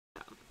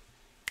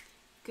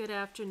Good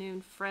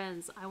afternoon,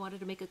 friends. I wanted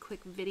to make a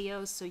quick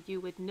video so you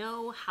would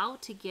know how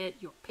to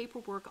get your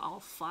paperwork all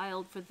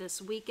filed for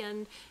this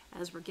weekend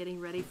as we're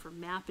getting ready for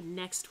MAP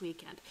next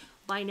weekend.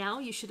 By now,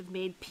 you should have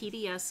made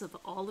PDFs of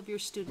all of your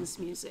students'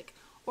 music,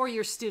 or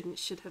your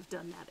students should have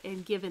done that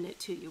and given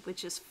it to you,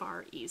 which is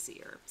far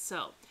easier.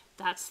 So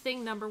that's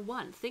thing number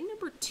one. Thing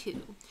number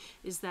two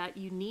is that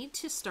you need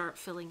to start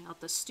filling out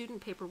the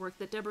student paperwork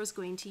that Deborah is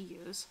going to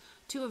use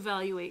to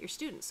evaluate your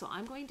students. So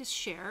I'm going to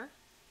share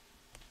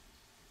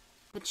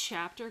the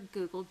chapter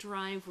Google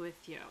Drive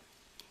with you.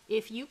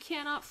 If you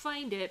cannot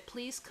find it,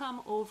 please come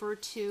over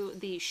to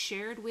the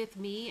Shared With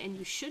Me, and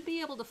you should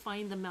be able to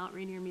find the Mount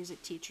Rainier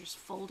Music Teachers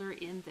folder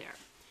in there.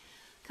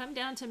 Come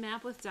down to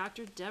MAP with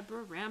Dr.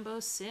 Deborah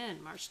Rambo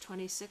Sin, March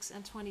 26th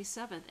and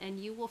 27th, and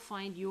you will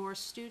find your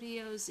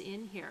studios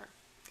in here.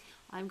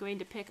 I'm going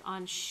to pick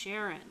on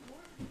Sharon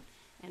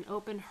and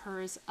open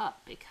hers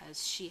up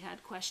because she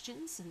had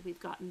questions and we've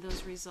gotten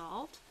those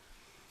resolved.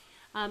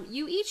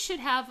 You each should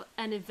have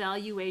an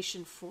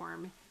evaluation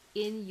form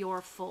in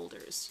your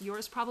folders.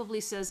 Yours probably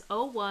says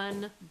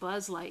 01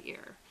 Buzz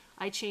Lightyear.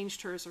 I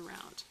changed hers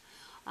around.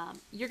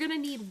 You're going to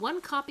need one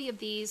copy of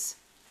these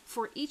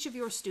for each of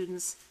your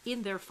students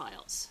in their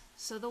files.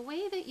 So the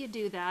way that you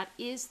do that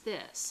is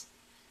this.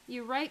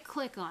 You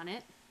right-click on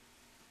it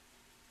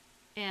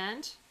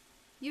and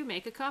you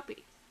make a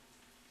copy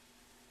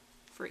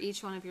for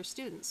each one of your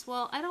students.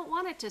 Well, I don't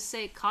want it to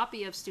say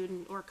copy of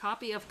student or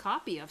copy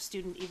of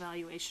student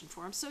evaluation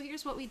form. So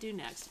here's what we do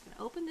next. I'm going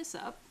to open this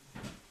up.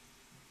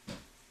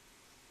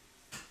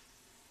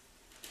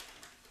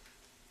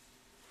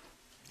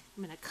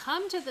 I'm going to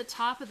come to the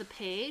top of the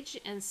page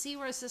and see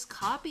where it says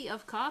copy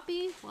of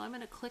copy. Well, I'm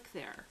going to click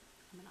there.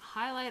 I'm going to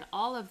highlight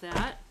all of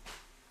that.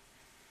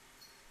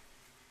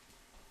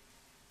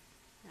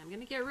 And I'm going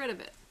to get rid of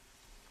it.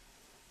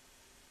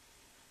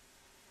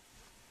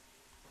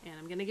 And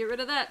I'm going to get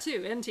rid of that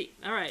too, NT.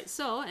 All right,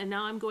 so, and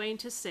now I'm going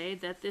to say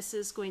that this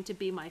is going to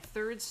be my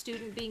third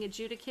student being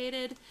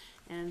adjudicated,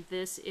 and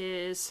this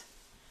is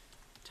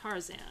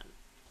Tarzan.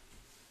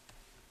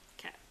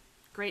 Okay,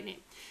 great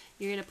name.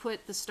 You're going to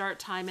put the start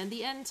time and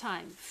the end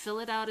time. Fill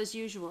it out as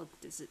usual.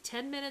 Is it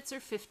 10 minutes or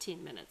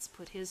 15 minutes?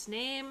 Put his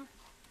name,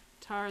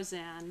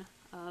 Tarzan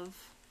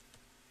of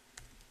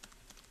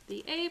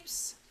the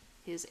Apes,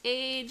 his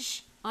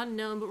age,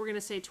 unknown, but we're going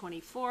to say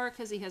 24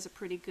 because he has a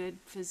pretty good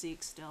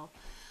physique still.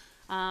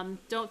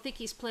 Don't think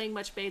he's playing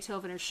much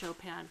Beethoven or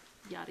Chopin,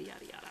 yada,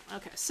 yada, yada.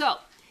 Okay, so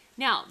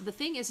now the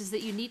thing is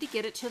that you need to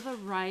get it to the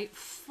right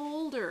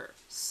folder.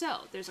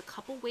 So there's a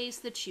couple ways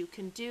that you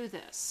can do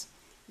this.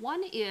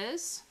 One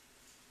is,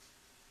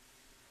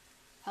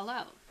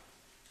 hello.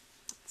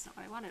 That's not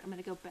what I wanted. I'm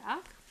going to go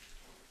back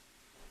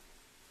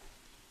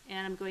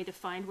and I'm going to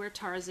find where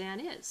Tarzan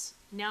is.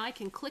 Now I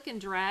can click and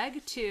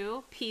drag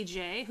to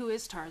PJ, who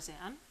is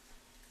Tarzan,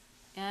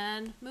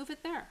 and move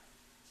it there.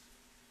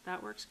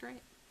 That works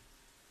great.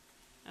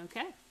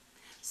 Okay,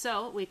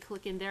 so we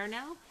click in there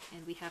now,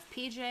 and we have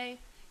PJ,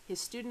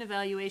 his student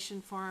evaluation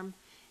form,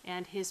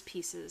 and his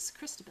pieces.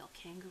 Christabel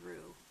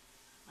Kangaroo,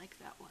 I like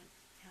that one.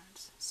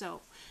 And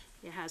so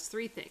it has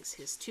three things: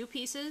 his two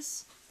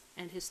pieces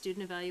and his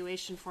student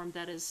evaluation form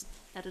that is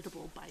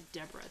editable by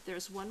Deborah.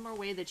 There's one more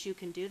way that you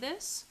can do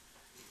this.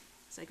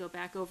 So I go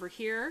back over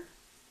here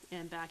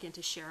and back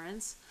into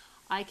Sharon's.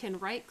 I can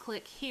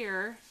right-click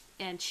here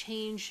and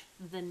change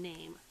the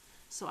name.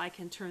 So I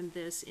can turn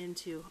this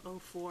into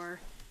 04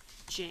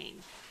 Jane.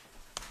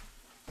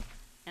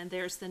 And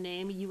there's the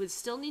name. You would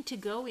still need to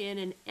go in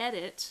and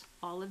edit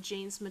all of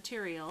Jane's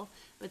material,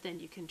 but then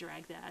you can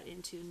drag that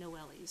into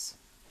Noelle's,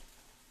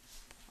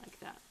 like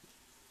that.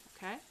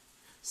 Okay?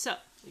 So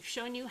we've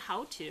shown you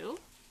how to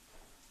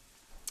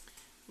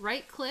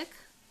right-click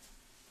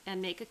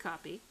and make a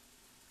copy.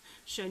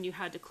 Shown you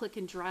how to click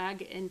and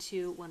drag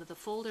into one of the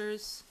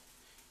folders,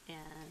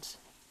 and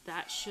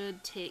that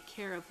should take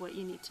care of what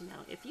you need to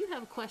know. If you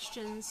have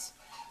questions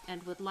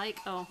and would like,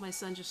 oh, my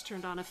son just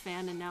turned on a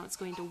fan and now it's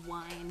going to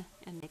whine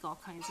and make all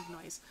kinds of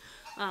noise.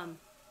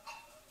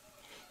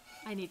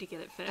 I need to get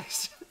it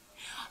fixed.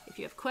 If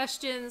you have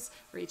questions,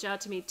 reach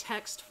out to me,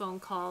 text, phone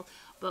call,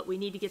 but we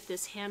need to get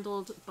this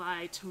handled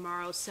by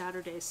tomorrow,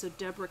 Saturday, so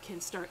Deborah can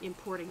start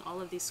importing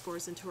all of these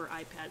scores into her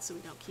iPad so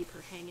we don't keep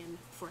her hanging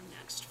for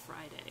next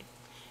Friday.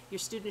 Your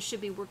students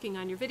should be working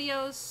on your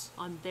videos,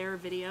 on their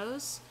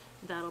videos.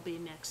 That'll be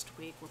next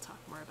week. We'll talk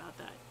more about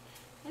that.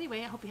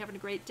 Anyway, I hope you're having a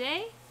great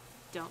day.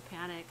 Don't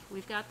panic.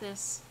 We've got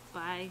this.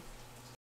 Bye.